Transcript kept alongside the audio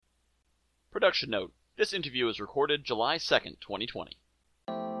Production note: this interview is recorded July 2nd, 2020.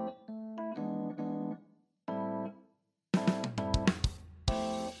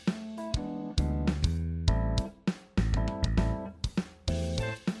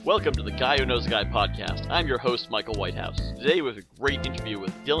 Welcome to the Guy Who Knows a Guy podcast. I'm your host, Michael Whitehouse. Today we have a great interview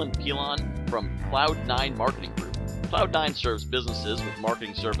with Dylan Pilon from Cloud9 Marketing Group. Cloud9 serves businesses with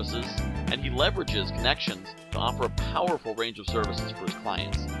marketing services, and he leverages connections to offer a powerful range of services for his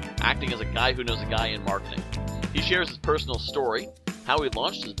clients, acting as a guy who knows a guy in marketing. He shares his personal story, how he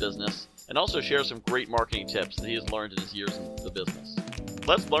launched his business, and also shares some great marketing tips that he has learned in his years in the business.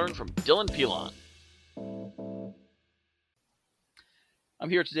 Let's learn from Dylan Pilon. I'm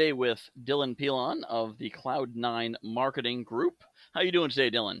here today with Dylan Pilon of the Cloud9 Marketing Group. How are you doing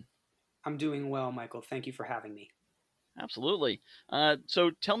today, Dylan? I'm doing well, Michael. Thank you for having me. Absolutely.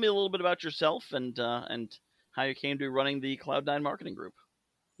 So tell me a little bit about yourself and how you came to running the Cloud9 Marketing Group.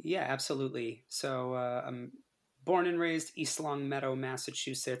 Yeah, absolutely. So I'm born and raised East Longmeadow,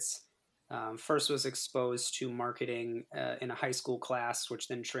 Massachusetts. First was exposed to marketing in a high school class, which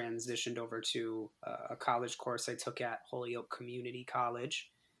then transitioned over to a college course I took at Holyoke Community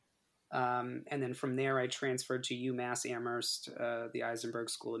College. And then from there, I transferred to UMass Amherst, the Eisenberg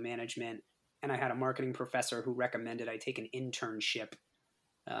School of Management. And I had a marketing professor who recommended I take an internship.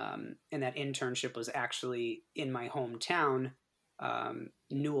 And that internship was actually in my hometown.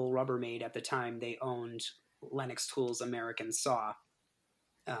 Newell Rubbermaid at the time, they owned Lennox Tools American Saw.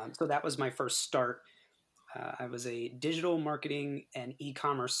 So that was my first start. I was a digital marketing and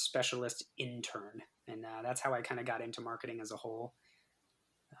e-commerce specialist intern, and that's how I kind of got into marketing as a whole.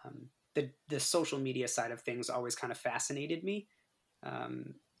 The social media side of things always kind of fascinated me.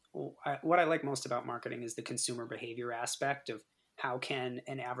 What I like most about marketing is the consumer behavior aspect of how can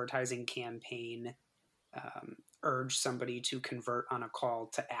an advertising campaign urge somebody to convert on a call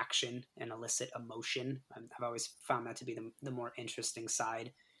to action and elicit emotion. I've always found that to be the more interesting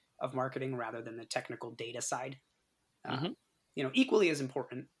side of marketing rather than the technical data side. Equally as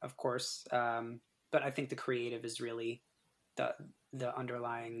important, of course, but I think the creative is really the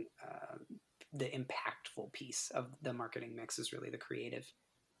underlying, the impactful piece of the marketing mix is really the creative.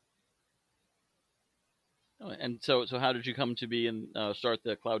 And so how did you come to be and start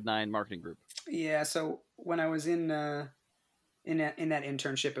the Cloud9 Marketing Group? Yeah, so when I was in that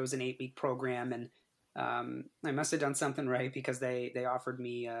internship, it was an 8-week program, and I must have done something right because they offered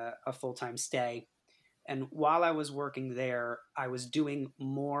me a full-time stay. And while I was working there, I was doing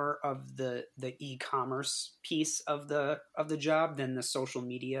more of the e-commerce piece of the job than the social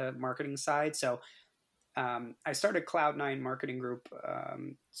media marketing side. So I started Cloud9 Marketing Group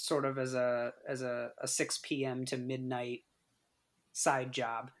sort of as a 6 p.m. to midnight side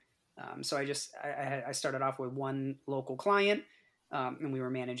job. So I started off with one local client, and we were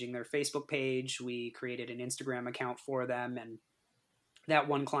managing their Facebook page. We created an Instagram account for them, and that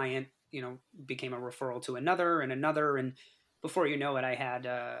one client, became a referral to another and another. And before you know it, I had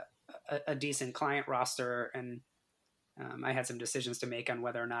a decent client roster, and I had some decisions to make on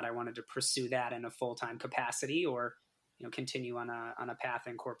whether or not I wanted to pursue that in a full-time capacity or, continue on a path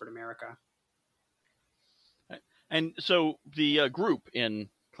in corporate America. And so the group in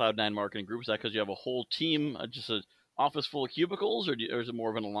Cloud9 Marketing Group, is that because you have a whole team, just an office full of cubicles, or is it more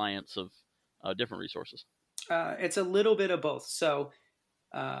of an alliance of different resources? It's a little bit of both. So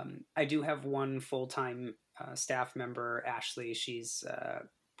I do have one full-time staff member, Ashley. She's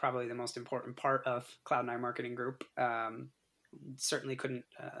probably the most important part of Cloud9 Marketing Group. Certainly couldn't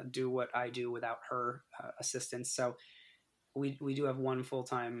do what I do without her assistance. So we do have one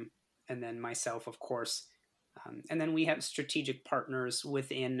full-time, and then myself, of course. And then we have strategic partners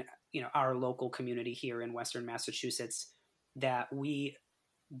within, our local community here in Western Massachusetts that we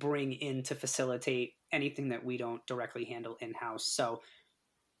bring in to facilitate anything that we don't directly handle in-house. So,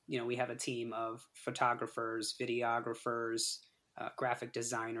 we have a team of photographers, videographers, graphic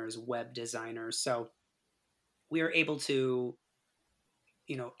designers, web designers. So we are able to,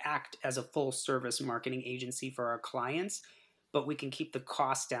 act as a full service marketing agency for our clients, but we can keep the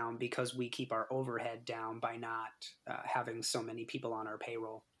cost down because we keep our overhead down by not having so many people on our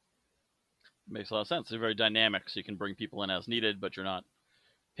payroll. Makes a lot of sense. They're very dynamic, so you can bring people in as needed, but you're not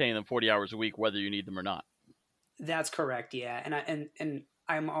paying them 40 hours a week, whether you need them or not. That's correct. Yeah. And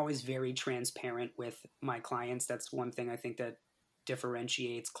I'm always very transparent with my clients. That's one thing I think that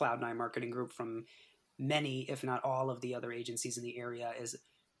differentiates Cloud9 Marketing Group from many, if not all, of the other agencies in the area is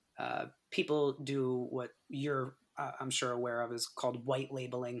people do what you're, I'm sure, aware of is called white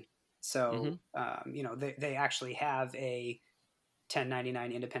labeling. So, they actually have a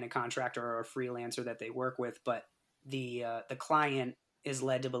 1099 independent contractor or a freelancer that they work with, but the client is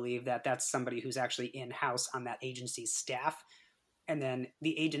led to believe that that's somebody who's actually in-house on that agency's staff. And then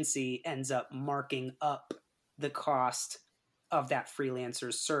the agency ends up marking up the cost of that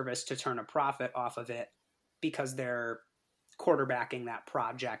freelancer's service to turn a profit off of it because they're quarterbacking that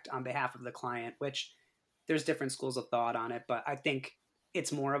project on behalf of the client, which there's different schools of thought on it, but I think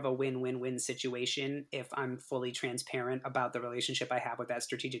it's more of a win-win-win situation if I'm fully transparent about the relationship I have with that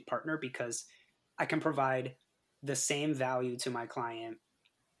strategic partner, because I can provide the same value to my client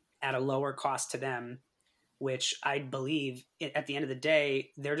at a lower cost to them, which I believe at the end of the day,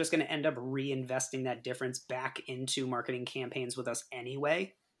 they're just going to end up reinvesting that difference back into marketing campaigns with us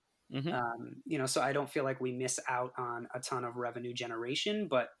anyway. Mm-hmm. So I don't feel like we miss out on a ton of revenue generation,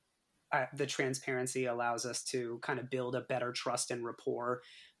 but the transparency allows us to kind of build a better trust and rapport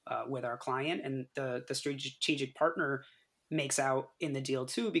with our client, and the strategic partner makes out in the deal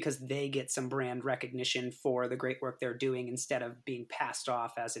too, because they get some brand recognition for the great work they're doing instead of being passed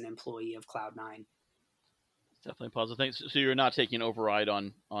off as an employee of Cloud9. Definitely a positive thing. So you're not taking override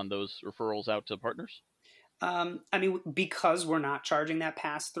on those referrals out to partners? Because we're not charging that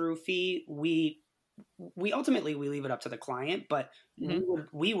pass-through fee, we ultimately leave it up to the client, but mm-hmm.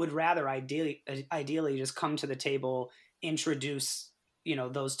 we would rather ideally just come to the table, introduce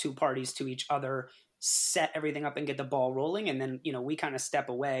those two parties to each other, set everything up and get the ball rolling, and then we kind of step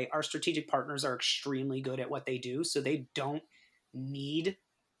away. Our strategic partners are extremely good at what they do, so they don't need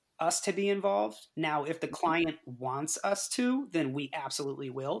us to be involved. Now, if the client wants us to, then we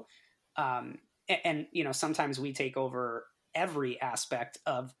absolutely will. And sometimes we take over every aspect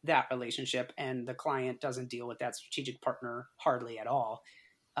of that relationship, and the client doesn't deal with that strategic partner hardly at all.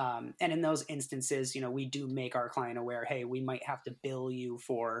 And in those instances, we do make our client aware, hey, we might have to bill you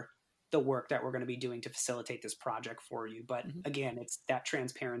for the work that we're going to be doing to facilitate this project for you. But again, it's that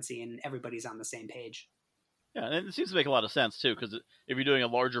transparency and everybody's on the same page. Yeah, and it seems to make a lot of sense too, because if you're doing a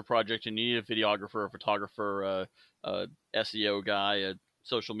larger project and you need a videographer, a photographer, a SEO guy, a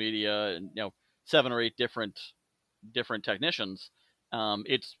social media, and 7 or 8 different technicians,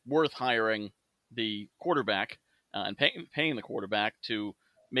 it's worth hiring the quarterback and paying the quarterback to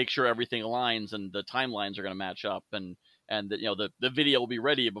make sure everything aligns and the timelines are going to match up, and that the video will be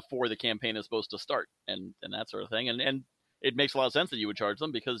ready before the campaign is supposed to start, and that sort of thing. And it makes a lot of sense that you would charge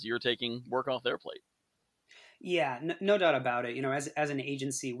them because you're taking work off their plate. Yeah, no doubt about it. As an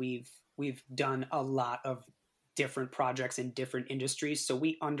agency, we've done a lot of different projects in different industries, so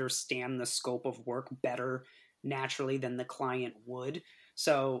we understand the scope of work better naturally than the client would.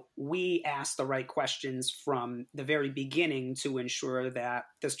 So we ask the right questions from the very beginning to ensure that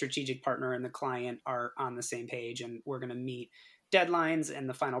the strategic partner and the client are on the same page, and we're going to meet deadlines, and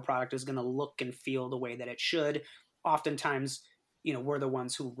the final product is going to look and feel the way that it should. Oftentimes, we're the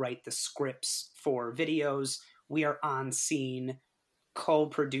ones who write the scripts for videos. We are on scene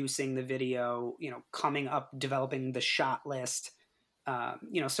co-producing the video, coming up, developing the shot list.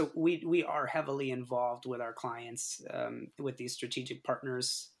 So we are heavily involved with our clients, with these strategic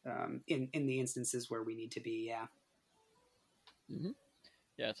partners, in the instances where we need to be. Yeah. Mm-hmm.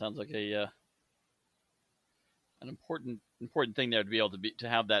 Yeah, it sounds like an important thing there to be able to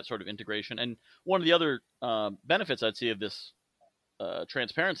have that sort of integration. And one of the other benefits I'd see of this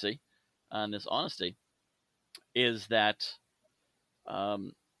transparency and this honesty is that,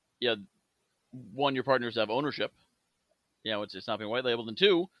 one, your partners have ownership. It's not being white labeled, and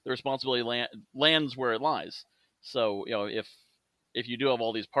 2, the responsibility lands where it lies. So, if you do have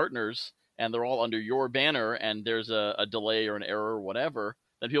all these partners and they're all under your banner and there's a delay or an error or whatever,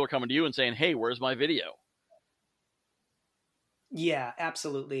 then people are coming to you and saying, hey, where's my video? Yeah,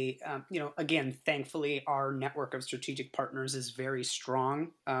 absolutely. Again, thankfully, our network of strategic partners is very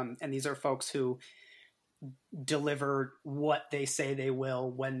strong. And these are folks who deliver what they say they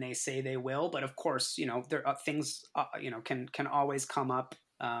will when they say they will. But of course, there are things, can always come up.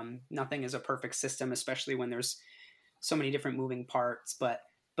 Nothing is a perfect system, especially when there's so many different moving parts. But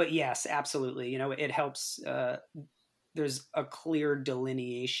yes, absolutely. It helps. There's a clear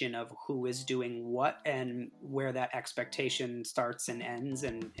delineation of who is doing what and where that expectation starts and ends.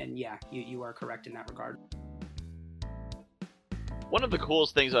 And yeah, you are correct in that regard. One of the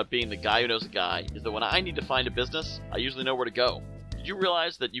coolest things about being the guy who knows a guy is that when I need to find a business, I usually know where to go. Did you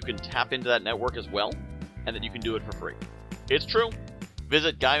realize that you can tap into that network as well, and that you can do it for free? It's true.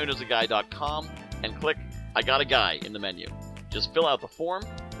 Visit guywhoknowsaguy.com and click I Got a Guy in the menu. Just fill out the form,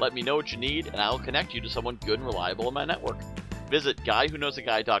 let me know what you need, and I'll connect you to someone good and reliable in my network. Visit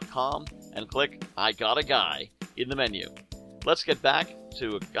guywhoknowsaguy.com and click I Got a Guy in the menu. Let's get back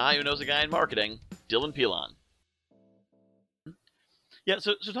to a guy who knows a guy in marketing, Dylan Pilon. Yeah,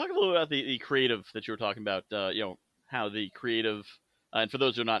 so talk a little about the creative that you were talking about, how the creative And for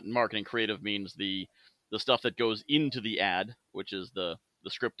those who are not in marketing, creative means the stuff that goes into the ad, which is the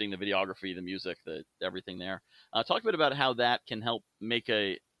scripting, the videography, the music, the everything there. Talk a bit about how that can help make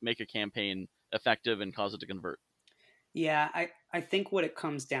a campaign effective and cause it to convert. Yeah, I think what it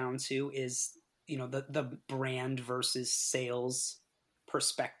comes down to is, the brand versus sales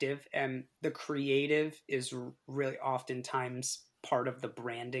perspective. And the creative is really oftentimes part of the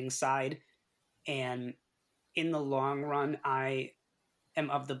branding side. And in the long run, I am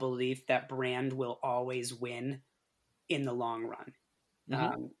of the belief that brand will always win in the long run.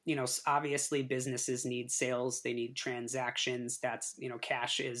 Mm-hmm. Obviously businesses need sales, they need transactions. That's,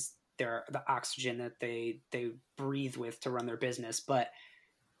 cash is the oxygen that they breathe with to run their business. But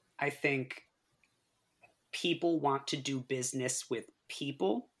I think people want to do business with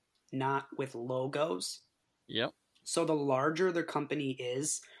people, not with logos. Yep. So the larger the company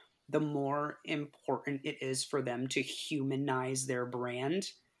is, the more important it is for them to humanize their brand.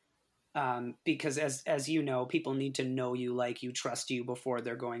 Because as you know, people need to know you, like you, trust you before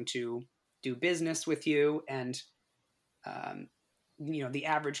they're going to do business with you. And um, the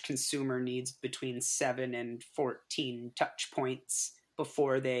average consumer needs between 7 and 14 touch points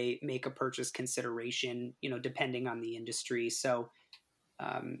before they make a purchase consideration, depending on the industry. So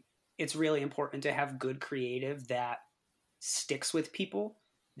um, it's really important to have good creative that sticks with people.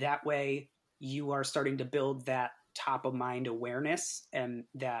 That way you are starting to build that top of mind awareness, and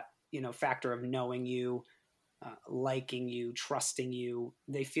that factor of knowing you, liking you, trusting you.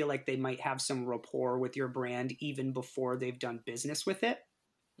 They feel like they might have some rapport with your brand even before they've done business with it.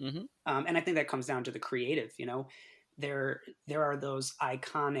 Mm-hmm. And I think that comes down to the creative. There are those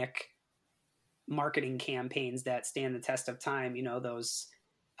iconic marketing campaigns that stand the test of time. Those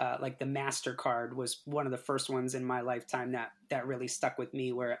like the MasterCard was one of the first ones in my lifetime that really stuck with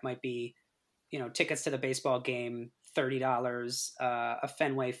me, where it might be, tickets to the baseball game, $30, a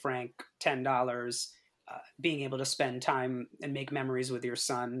Fenway Frank, $10, being able to spend time and make memories with your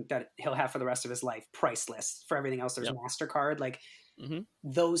son that he'll have for the rest of his life, priceless. For everything else, there's Yep. MasterCard. Like Mm-hmm.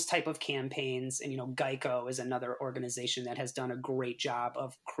 those type of campaigns. And Geico is another organization that has done a great job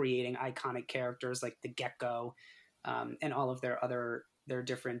of creating iconic characters like the Gecko, and all of their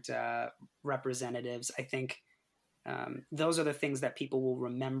different representatives. I think those are the things that people will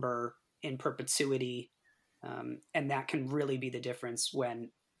remember in perpetuity, and that can really be the difference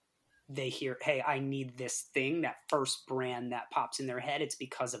when they hear, hey, I need this thing. That first brand that pops in their head, it's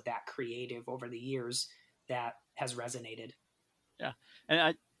because of that creative over the years that has resonated. Yeah,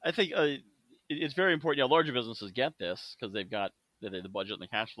 and I think it's very important. Larger businesses get this because they've got the budget and the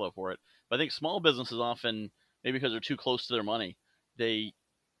cash flow for it. But I think small businesses often, maybe because they're too close to their money, they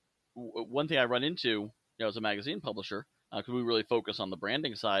one thing I run into, as a magazine publisher, because we really focus on the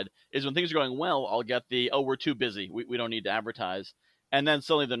branding side, is when things are going well, I'll get oh, we're too busy, we don't need to advertise. And then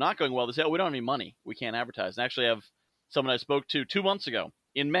suddenly they're not going well, they say, oh, we don't have any money, we can't advertise. And actually I have someone I spoke to 2 months ago.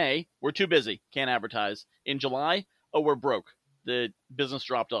 In May, we're too busy, can't advertise. In July, oh, we're broke, the business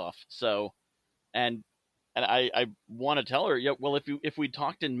dropped off. So, and I want to tell her, yeah, well, if we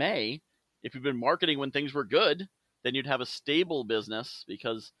talked in May, if you've been marketing when things were good, then you'd have a stable business,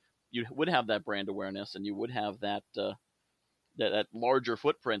 because you would have that brand awareness, and you would have that that larger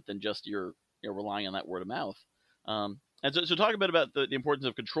footprint than just you're relying on that word of mouth. And so talk a bit about the importance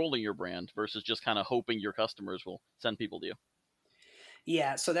of controlling your brand versus just kind of hoping your customers will send people to you.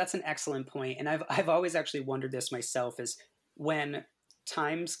 Yeah, so that's an excellent point, and I've always actually wondered this myself: is when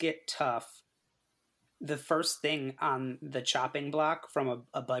times get tough, the first thing on the chopping block from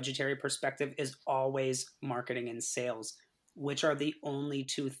a budgetary perspective is always marketing and sales, which are the only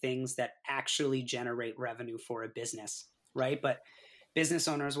two things that actually generate revenue for a business, right? But business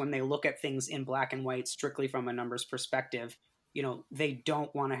owners, when they look at things in black and white, strictly from a numbers perspective, they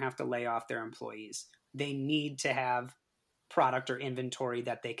don't want to have to lay off their employees. They need to have product or inventory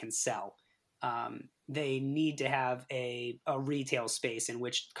that they can sell. They need to have a retail space in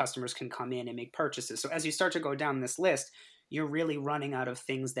which customers can come in and make purchases. So as you start to go down this list, you're really running out of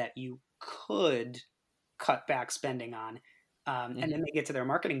things that you could cut back spending on. And then they get to their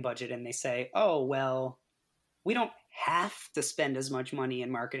marketing budget and they say, oh, well, we don't have to spend as much money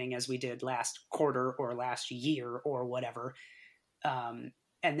in marketing as we did last quarter or last year or whatever.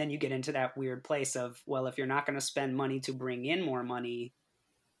 And then you get into that weird place of, well, if you're not going to spend money to bring in more money,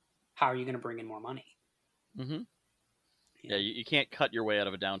 how are you going to bring in more money? Mm-hmm. Yeah, you can't cut your way out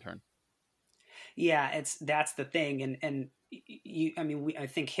of a downturn. Yeah, that's the thing, and I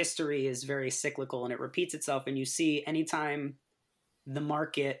think history is very cyclical and it repeats itself. And you see, anytime the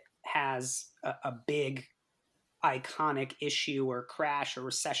market has a big iconic issue or crash or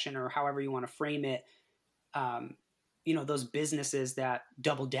recession or however you want to frame it, those businesses that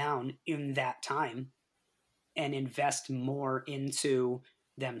double down in that time and invest more into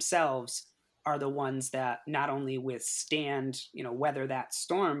themselves are the ones that not only withstand, weather that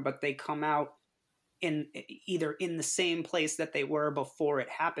storm, but they come out in either in the same place that they were before it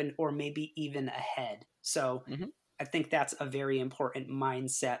happened, or maybe even ahead. So Mm-hmm. I think that's a very important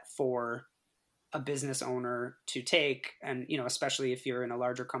mindset for a business owner to take. And especially if you're in a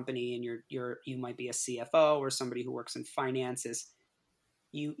larger company and you might be a CFO or somebody who works in finances,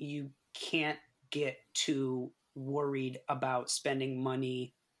 you can't get too worried about spending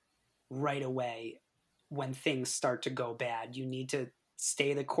money right away when things start to go bad. You need to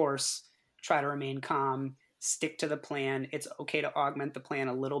stay the course, try to remain calm, stick to the plan. It's okay to augment the plan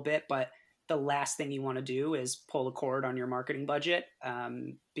a little bit, but the last thing you want to do is pull the cord on your marketing budget,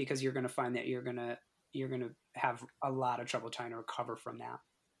 because you're going to find that you're going to have a lot of trouble trying to recover from that.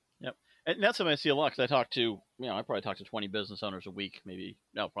 Yep. And that's something I see a lot, because I probably talk to 20 business owners a week,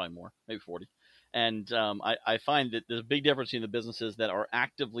 probably more, maybe 40. And I find that there's a big difference in the businesses that are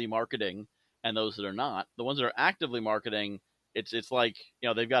actively marketing and those that are not. The ones that are actively marketing, it's like,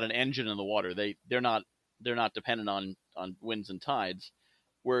 they've got an engine in the water. They're not dependent on winds and tides.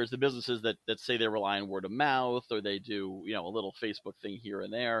 Whereas the businesses that say they rely on word of mouth, or they do, a little Facebook thing here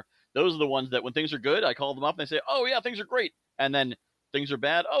and there, those are the ones that when things are good, I call them up and they say, oh yeah, things are great. And then things are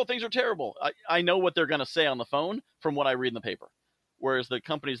bad. Oh, things are terrible. I know what they're going to say on the phone from what I read in the paper. Whereas the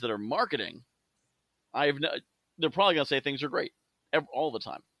companies that are marketing, they're probably going to say things are great all the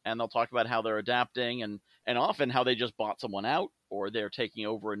time. And they'll talk about how they're adapting and often how they just bought someone out, or they're taking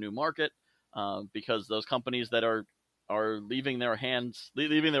over a new market, because those companies that are leaving their fate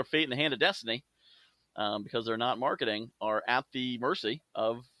in the hand of destiny, because they're not marketing, are at the mercy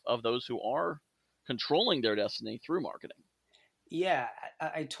of those who are controlling their destiny through marketing. Yeah,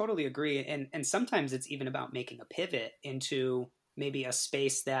 I totally agree. And sometimes it's even about making a pivot into maybe a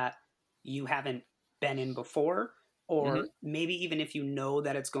space that you haven't been in before, or Mm-hmm. maybe even if you know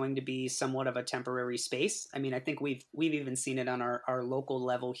that it's going to be somewhat of a temporary space. I mean, I think we've even seen it on our local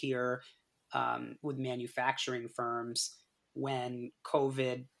level here, with manufacturing firms. When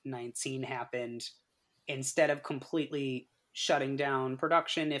COVID-19 happened, instead of completely shutting down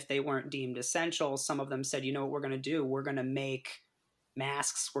production if they weren't deemed essential, some of them said, what we're going to do? We're going to make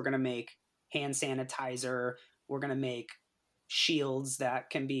masks, we're going to make hand sanitizer, we're going to make shields that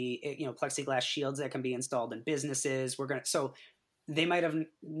can be, plexiglass shields that can be installed in businesses. So they might have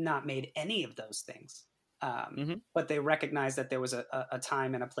not made any of those things. Mm-hmm. But they recognized that there was a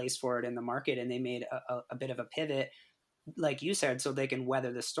time and a place for it in the market, and they made a bit of a pivot, like you said, so they can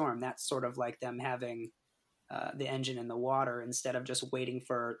weather the storm. That's sort of like them having the engine in the water, instead of just waiting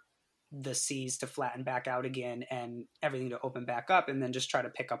for the seas to flatten back out again and everything to open back up, and then just try to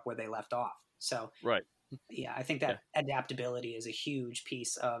pick up where they left off. So, right. Yeah, I think that adaptability is a huge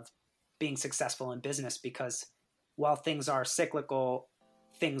piece of being successful in business, because while things are cyclical,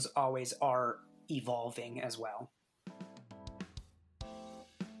 things always are evolving as well.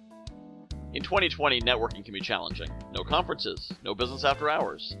 In 2020, networking can be challenging. No conferences, no business after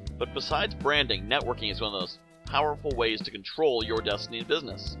hours. But besides branding, networking is one of those powerful ways to control your destiny in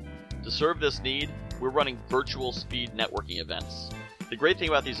business. To serve this need, we're running virtual speed networking events. The great thing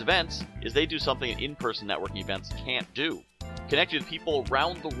about these events is they do something in-person networking events can't do. Connect with people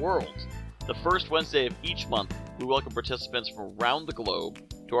around the world. The first Wednesday of each month, we welcome participants from around the globe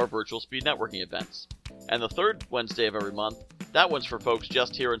to our virtual speed networking events. And the third Wednesday of every month, that one's for folks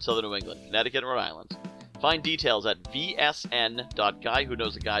just here in Southern New England, Connecticut and Rhode Island. Find details at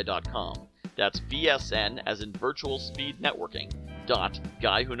vsn.guywhoknowsaguy.com. That's VSN as in virtual speed networking,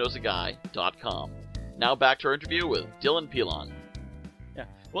 .guywhoknowsaguy.com. Now back to our interview with Dylan Pilon. Yeah,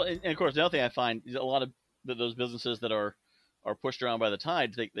 well, and of course, the other thing I find is a lot of those businesses that are pushed around by the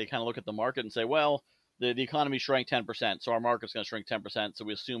tides, they kind of look at the market and say, well, the economy shrank 10%, so our market's going to shrink 10%, so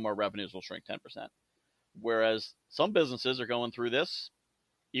we assume our revenues will shrink 10%. Whereas some businesses are going through this,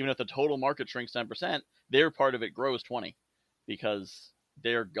 even if the total market shrinks 10%, their part of it grows 20%, because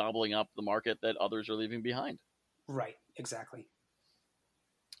they're gobbling up the market that others are leaving behind. Right, exactly.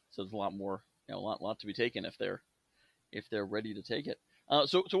 So there's a lot more, a lot to be taken if they're ready to take it.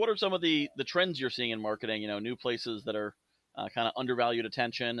 So what are some of the trends you're seeing in marketing? New places that are kind of undervalued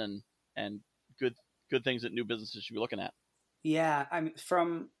attention, and good things that new businesses should be looking at. Yeah,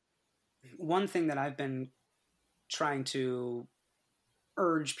 from one thing that I've been trying to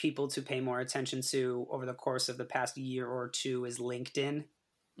urge people to pay more attention to over the course of the past year or two is LinkedIn.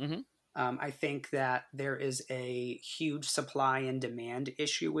 Mm-hmm. I think that there is a huge supply and demand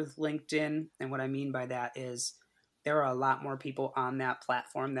issue with LinkedIn. And what I mean by that is there are a lot more people on that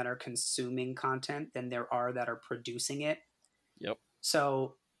platform that are consuming content than there are that are producing it. Yep.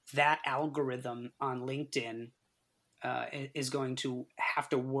 So that algorithm on LinkedIn is going to have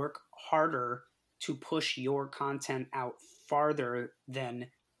to work harder to push your content out farther than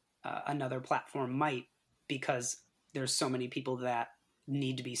another platform might, because there's so many people that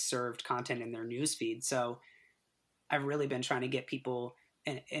need to be served content in their newsfeed. So I've really been trying to get people,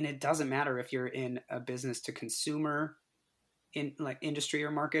 and it doesn't matter if you're in a business to consumer in like industry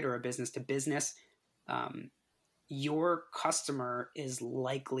or market, or a business to business. Um, your customer is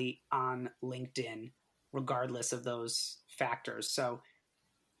likely on LinkedIn regardless of those factors. So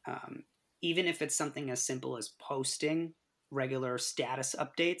um, even if it's something as simple as posting regular status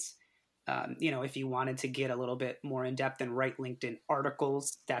updates, if you wanted to get a little bit more in depth and write LinkedIn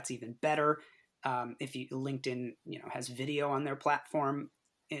articles, that's even better. If you LinkedIn, has video on their platform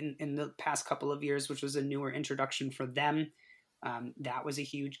in the past couple of years, which was a newer introduction for them. That was a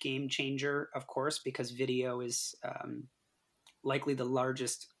huge game changer, of course, because video is likely the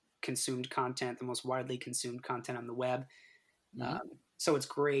largest consumed content, the most widely consumed content on the web. Mm-hmm. So it's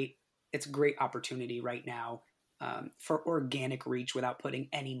great. It's a great opportunity right now for organic reach without putting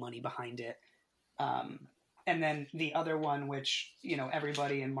any money behind it. And then the other one, which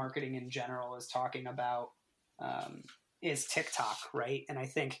everybody in marketing in general is talking about, is TikTok, right? And I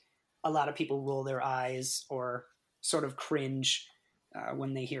think a lot of people roll their eyes or sort of cringe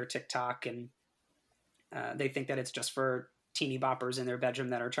when they hear TikTok, and they think that it's just for teeny boppers in their bedroom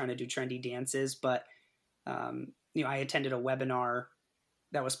that are trying to do trendy dances. But I attended a webinar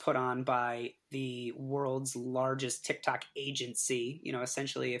that was put on by the world's largest TikTok agency.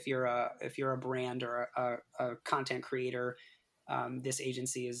 Essentially, if you're a brand or a content creator, this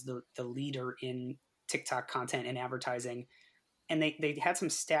agency is the leader in TikTok content and advertising. And they had some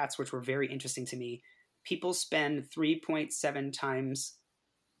stats which were very interesting to me. People spend 3.7 times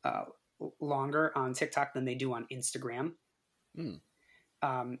longer on TikTok than they do on Instagram.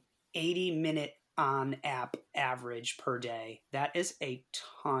 80-minute on app average per day. That is a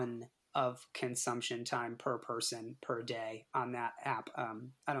ton of consumption time per person per day on that app.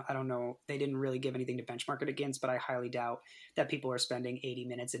 I don't know. They didn't really give anything to benchmark it against, but I highly doubt that people are spending 80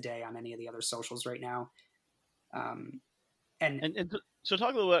 minutes a day on any of the other socials right now. So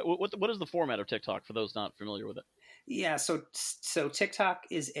talk a little bit. What is the format of TikTok for those not familiar with it? Yeah, so TikTok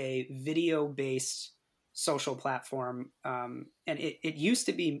is a video-based social platform, and it used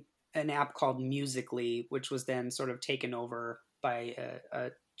to be an app called Musical.ly, which was then sort of taken over by a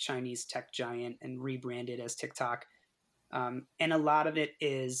Chinese tech giant and rebranded as TikTok. And a lot of it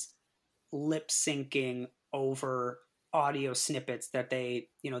is lip syncing over audio snippets that they've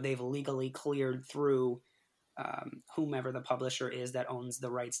legally cleared through whomever the publisher is that owns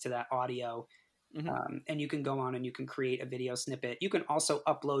the rights to that audio. Mm-hmm. And you can go on and you can create a video snippet. You can also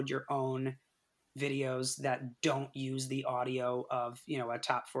upload your own videos that don't use the audio of a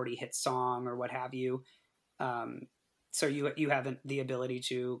top 40 hit song or what have you. So you have the ability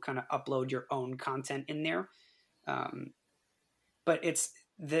to kind of upload your own content in there. But it's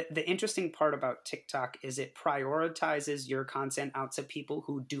the interesting part about TikTok is it prioritizes your content out to people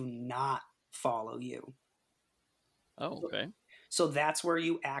who do not follow you. Oh, okay. So that's where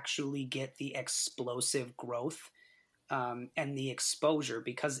you actually get the explosive growth and the exposure,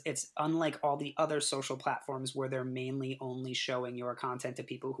 because it's unlike all the other social platforms where they're mainly only showing your content to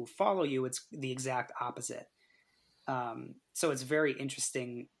people who follow you. It's the exact opposite. So it's very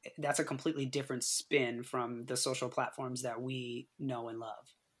interesting. That's a completely different spin from the social platforms that we know and love.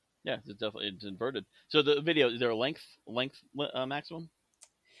 Yeah, it's inverted. So the video, is there a length maximum?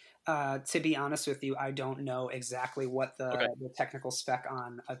 To be honest with you, I don't know exactly what Okay. the technical spec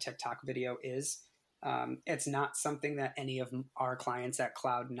on a TikTok video is. It's not something that any of our clients at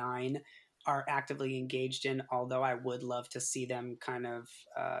Cloud9 are actively engaged in, although I would love to see them kind of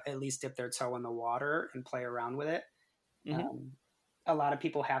at least dip their toe in the water and play around with it. Mm-hmm. A lot of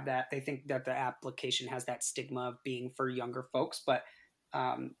people have that. They think that the application has that stigma of being for younger folks, but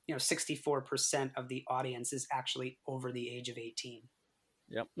 64% of the audience is actually over the age of 18.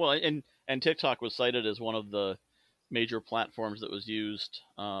 Yeah. Well, and TikTok was cited as one of the major platforms that was used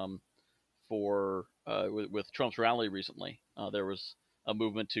for with Trump's rally recently. There was a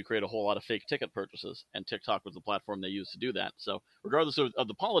movement to create a whole lot of fake ticket purchases, and TikTok was the platform they used to do that. So, regardless of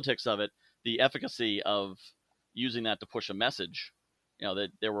the politics of it, the efficacy of using that to push a message, that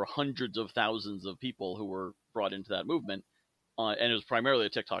there were hundreds of thousands of people who were brought into that movement, and it was primarily a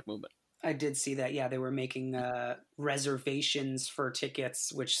TikTok movement. I did see that. Yeah, they were making reservations for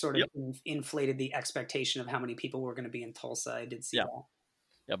tickets, which sort of Yep. inflated the expectation of how many people were going to be in Tulsa. I did see Yeah.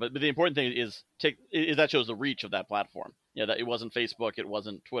 that. Yeah, but the important thing is that shows the reach of that platform. Yeah, that it wasn't Facebook, it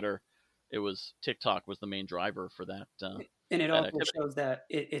wasn't Twitter, it was TikTok was the main driver for that And it that also activity. shows that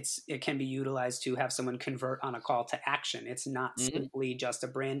it can be utilized to have someone convert on a call to action. It's not Hmm. simply just a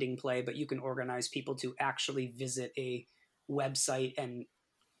branding play, but you can organize people to actually visit a website and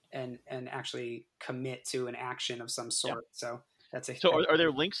actually commit to an action of some Yeah. sort. So that's a So are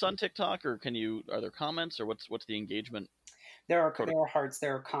there links on TikTok, or are there comments, or what's the engagement there protocol? are hearts,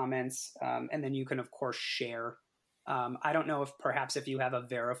 there are comments, and then you can of course share. I don't know if perhaps if you have a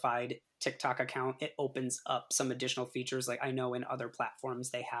verified TikTok account, it opens up some additional features. Like I know in other platforms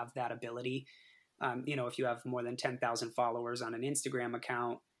they have that ability. If you have more than 10,000 followers on an Instagram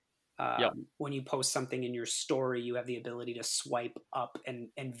account, Yep. when you post something in your story, you have the ability to swipe up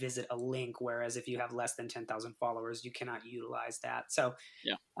and visit a link. Whereas if you have less than 10,000 followers, you cannot utilize that. So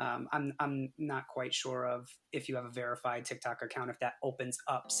Yeah. I'm not quite sure of if you have a verified TikTok account, if that opens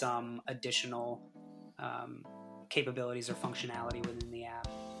up some additional um, capabilities or functionality within the app.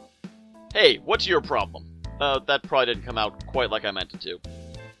 Hey, what's your problem? That probably didn't come out quite like I meant it to.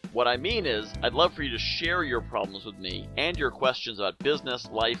 What I mean is, I'd love for you to share your problems with me and your questions about business,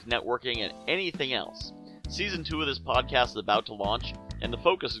 life, networking, and anything else. Season 2 of this podcast is about to launch, and the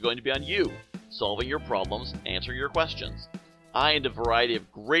focus is going to be on you, solving your problems, answering your questions. I and a variety of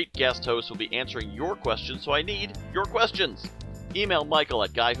great guest hosts will be answering your questions, so I need your questions. Email Michael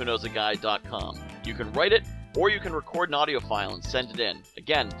at guywhoknowsaguy.com. You can write it, or you can record an audio file and send it in.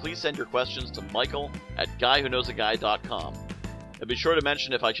 Again, please send your questions to Michael at guywhoknowsaguy.com. And be sure to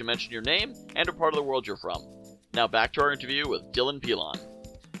mention if I should mention your name and what part of the world you're from. Now back to our interview with Dylan Pilon.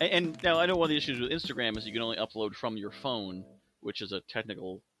 And now I know one of the issues with Instagram is you can only upload from your phone, which is a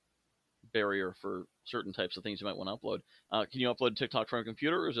technical barrier for certain types of things you might want to upload. Can you upload TikTok from a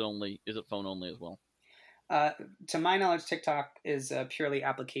computer, or is it phone only as well? To my knowledge, TikTok is purely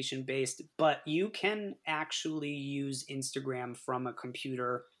application based, but you can actually use Instagram from a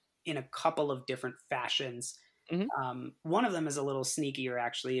computer in a couple of different fashions. Mm-hmm. One of them is a little sneakier,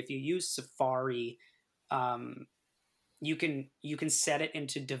 actually. If you use Safari, um, you can set it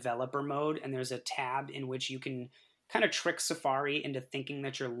into developer mode, and there's a tab in which you can kind of trick Safari into thinking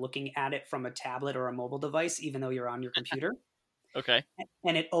that you're looking at it from a tablet or a mobile device, even though you're on your computer. Okay.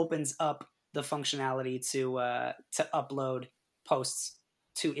 And it opens up the functionality to upload posts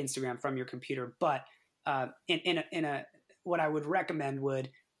to Instagram from your computer. But in a what I would recommend would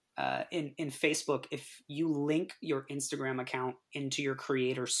in Facebook, if you link your Instagram account into your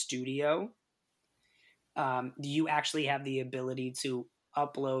Creator Studio, you actually have the ability to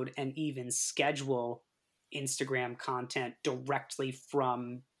upload and even schedule Instagram content directly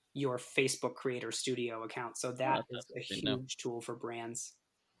from your Facebook Creator Studio account. So that is a huge tool for brands.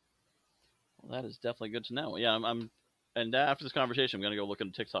 Well, that is definitely good to know. Yeah, and after this conversation, I'm going to go look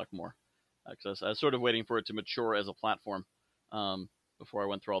into TikTok more because I was sort of waiting for it to mature as a platform before I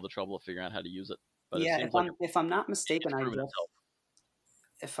went through all the trouble of figuring out how to use it. But it Yeah, seems like if I'm not mistaken, it's proven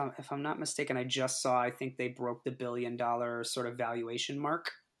itself. if I'm not mistaken, I just saw. I think they broke the $1 billion sort of valuation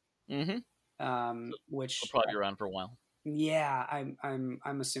mark. Mm-hmm. Which It'll probably be around for a while. Yeah, I'm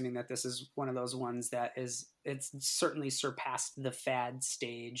assuming that this is one of those ones that it's certainly surpassed the fad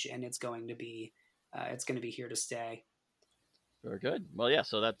stage, and it's going to be here to stay. Very good. Well, yeah.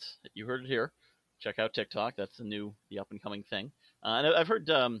 So you heard it here. Check out TikTok. That's the up and coming thing. And I've heard,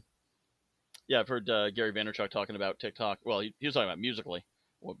 I've heard Gary Vaynerchuk talking about TikTok. Well, he was talking about Musical.ly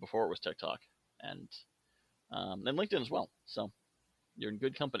before it was TikTok, and LinkedIn as well. So you're in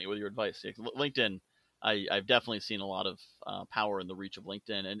good company with your advice. LinkedIn, I've definitely seen a lot of power in the reach of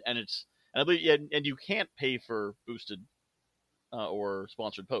LinkedIn, and I believe, and you can't pay for boosted or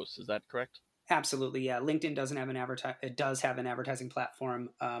sponsored posts. Is that correct? Absolutely, yeah. LinkedIn doesn't have it does have an advertising platform,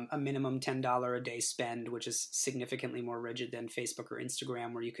 a minimum $10 a day spend, which is significantly more rigid than Facebook or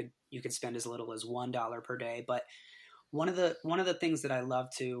Instagram, where you could spend as little as $1 per day. But one of the things that I love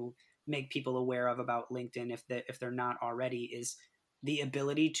to make people aware of about LinkedIn, if they're not already, is the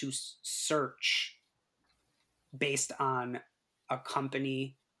ability to search based on a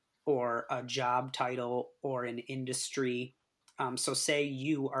company or a job title or an industry. So say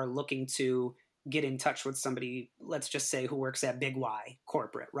you are looking to get in touch with somebody, let's just say who works at Big Y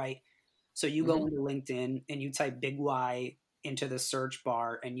corporate, right? So you go into LinkedIn and you type Big Y into the search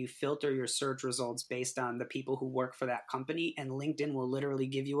bar and you filter your search results based on the people who work for that company. And LinkedIn will literally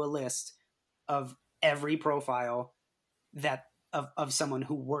give you a list of every profile that of someone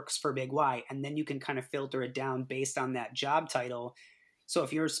who works for Big Y. And then you can kind of filter it down based on that job title. So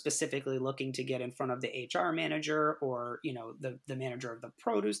if you're specifically looking to get in front of the HR manager or, the manager of the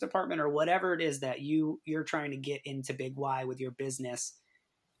produce department or whatever it is that you're trying to get into Big Y with your business,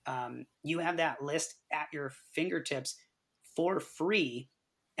 you have that list at your fingertips for free.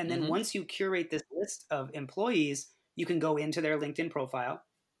 And then once you curate this list of employees, you can go into their LinkedIn profile.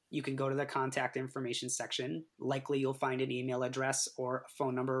 You can go to the contact information section. Likely you'll find an email address or a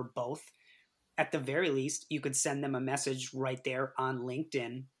phone number, or both. At the very least, you could send them a message right there on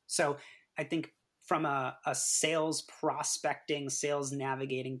LinkedIn. So I think from a sales prospecting, sales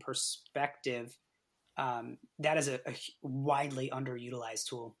navigating perspective, that is a widely underutilized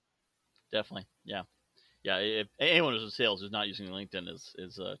tool. Definitely. Yeah. Yeah. If anyone who's in sales who's not using LinkedIn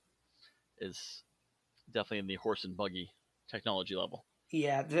is definitely in the horse and buggy technology level.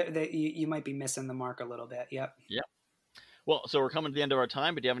 Yeah. You might be missing the mark a little bit. Yep. Yep. Well, so we're coming to the end of our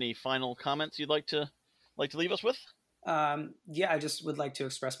time, but do you have any final comments you'd like to leave us with? Yeah, I just would like to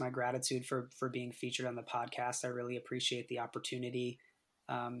express my gratitude for being featured on the podcast. I really appreciate the opportunity.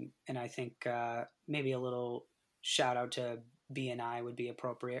 And I think maybe a little shout out to BNI would be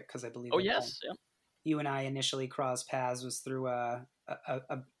appropriate, because I believe you and I initially crossed paths was through a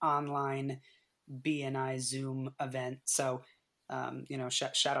online BNI Zoom event. So,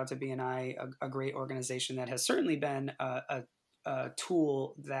 shout out to BNI, a great organization that has certainly been a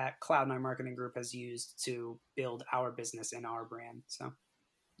tool that Cloud9 Marketing Group has used to build our business and our brand. So,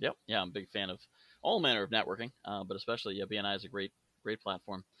 yep, yeah, I'm a big fan of all manner of networking, but especially BNI is a great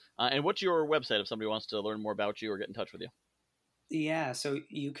platform. And what's your website if somebody wants to learn more about you or get in touch with you? Yeah, so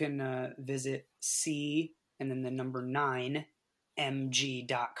you can visit C and then the number 9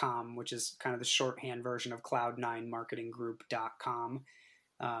 mg.com, which is kind of the shorthand version of cloud9marketinggroup.com.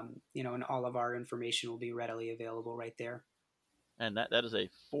 And all of our information will be readily available right there. And that is a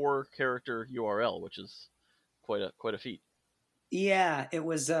 4-character URL, which is quite a feat. Yeah, it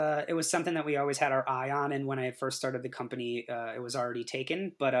was something that we always had our eye on, and when I first started the company, it was already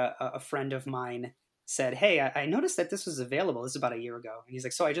taken. But a friend of mine said, "Hey, I noticed that this was available. This is about a year ago." And he's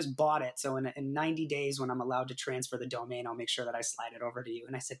like, "So I just bought it. So in 90 days, when I'm allowed to transfer the domain, I'll make sure that I slide it over to you."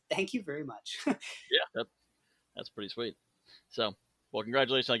 And I said, "Thank you very much." Yeah, that's pretty sweet. So, well,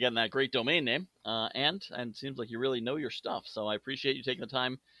 congratulations on getting that great domain name. And it seems like you really know your stuff. So I appreciate you taking the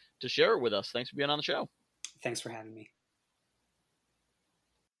time to share it with us. Thanks for being on the show. Thanks for having me.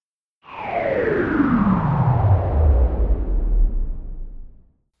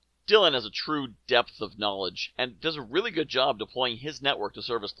 Dylan has a true depth of knowledge and does a really good job deploying his network to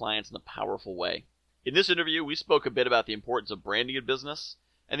service clients in a powerful way. In this interview, we spoke a bit about the importance of branding in business,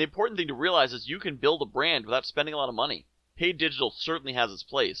 and the important thing to realize is you can build a brand without spending a lot of money. Paid digital certainly has its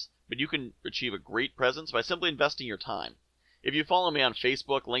place, but you can achieve a great presence by simply investing your time. If you follow me on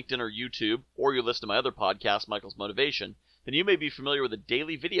Facebook, LinkedIn, or YouTube, or you listen to my other podcast, Michael's Motivation, then you may be familiar with the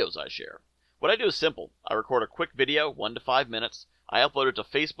daily videos I share. What I do is simple. I record a quick video, 1 to 5 minutes. I upload it to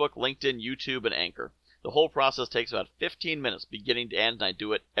Facebook, LinkedIn, YouTube, and Anchor. The whole process takes about 15 minutes beginning to end, and I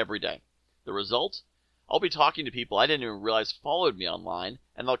do it every day. The result? I'll be talking to people I didn't even realize followed me online,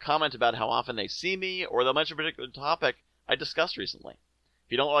 and they'll comment about how often they see me, or they'll mention a particular topic I discussed recently.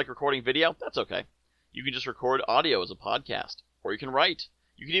 If you don't like recording video, that's okay. You can just record audio as a podcast, or you can write.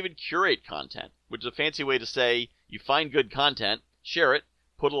 You can even curate content, which is a fancy way to say you find good content, share it,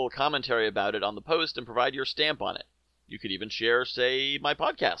 put a little commentary about it on the post, and provide your stamp on it. You could even share, say, my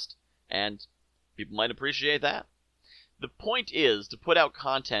podcast, and people might appreciate that. The point is to put out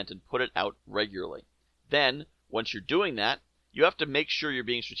content and put it out regularly. Then, once you're doing that, you have to make sure you're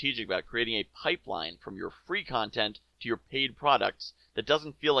being strategic about creating a pipeline from your free content to your paid products that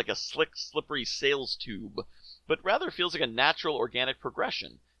doesn't feel like a slick, slippery sales tube, but rather feels like a natural, organic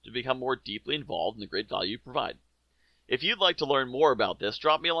progression to become more deeply involved in the great value you provide. If you'd like to learn more about this,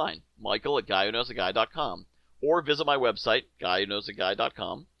 drop me a line, michael@guywhoknowsaguy.com, or visit my website,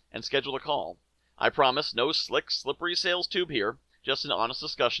 guywhoknowsaguy.com, and schedule a call. I promise no slick, slippery sales tube here, just an honest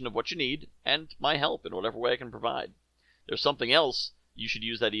discussion of what you need, and my help in whatever way I can provide. There's something else you should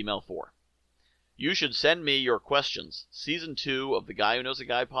use that email for. You should send me your questions. Season 2 of the Guy Who Knows a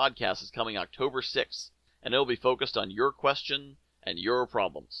Guy podcast is coming October 6th, and it'll be focused on your question and your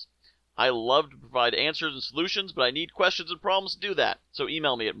problems. I love to provide answers and solutions, but I need questions and problems to do that. So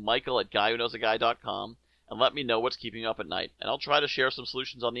email me at michael@guywhoknowsaguy.com and let me know what's keeping you up at night, and I'll try to share some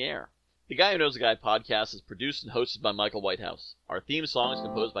solutions on the air. The Guy Who Knows a Guy podcast is produced and hosted by Michael Whitehouse. Our theme song is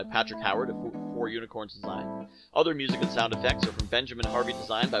composed by Patrick Howard of 4 Unicorns Design. Other music and sound effects are from Benjamin Harvey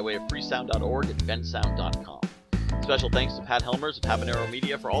Design by way of freesound.org and bensound.com. Special thanks to Pat Helmers of Habanero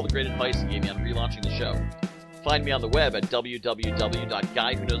Media for all the great advice he gave me on relaunching the show. Find me on the web at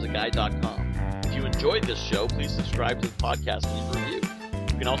www.guywhoknowsaguy.com. If you enjoyed this show, please subscribe to the podcast and leave a review.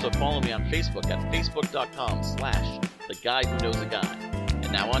 You can also follow me on Facebook at facebook.com/theguyWhoKnowsAGuy.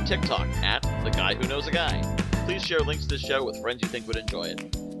 And now on TikTok at The Guy Who Knows a Guy. Please share links to this show with friends you think would enjoy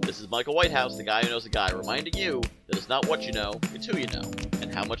it. This is Michael Whitehouse, the guy who knows a guy, reminding you that it's not what you know, it's who you know,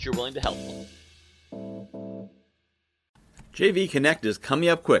 and how much you're willing to help them. JV Connect is coming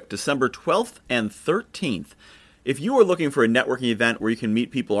up quick, December 12th and 13th. If you are looking for a networking event where you can meet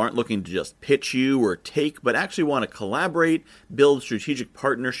people who aren't looking to just pitch you or take, but actually want to collaborate, build strategic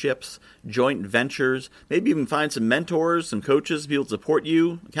partnerships, joint ventures, maybe even find some mentors, some coaches, people to support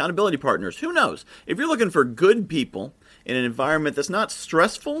you, accountability partners, who knows? If you're looking for good people in an environment that's not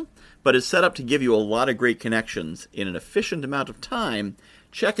stressful, but is set up to give you a lot of great connections in an efficient amount of time,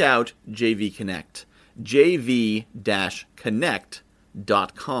 check out JV Connect.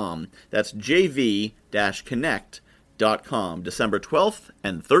 jv-connect.com. That's jv-connect.com. December 12th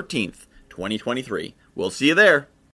and 13th, 2023. We'll see you there.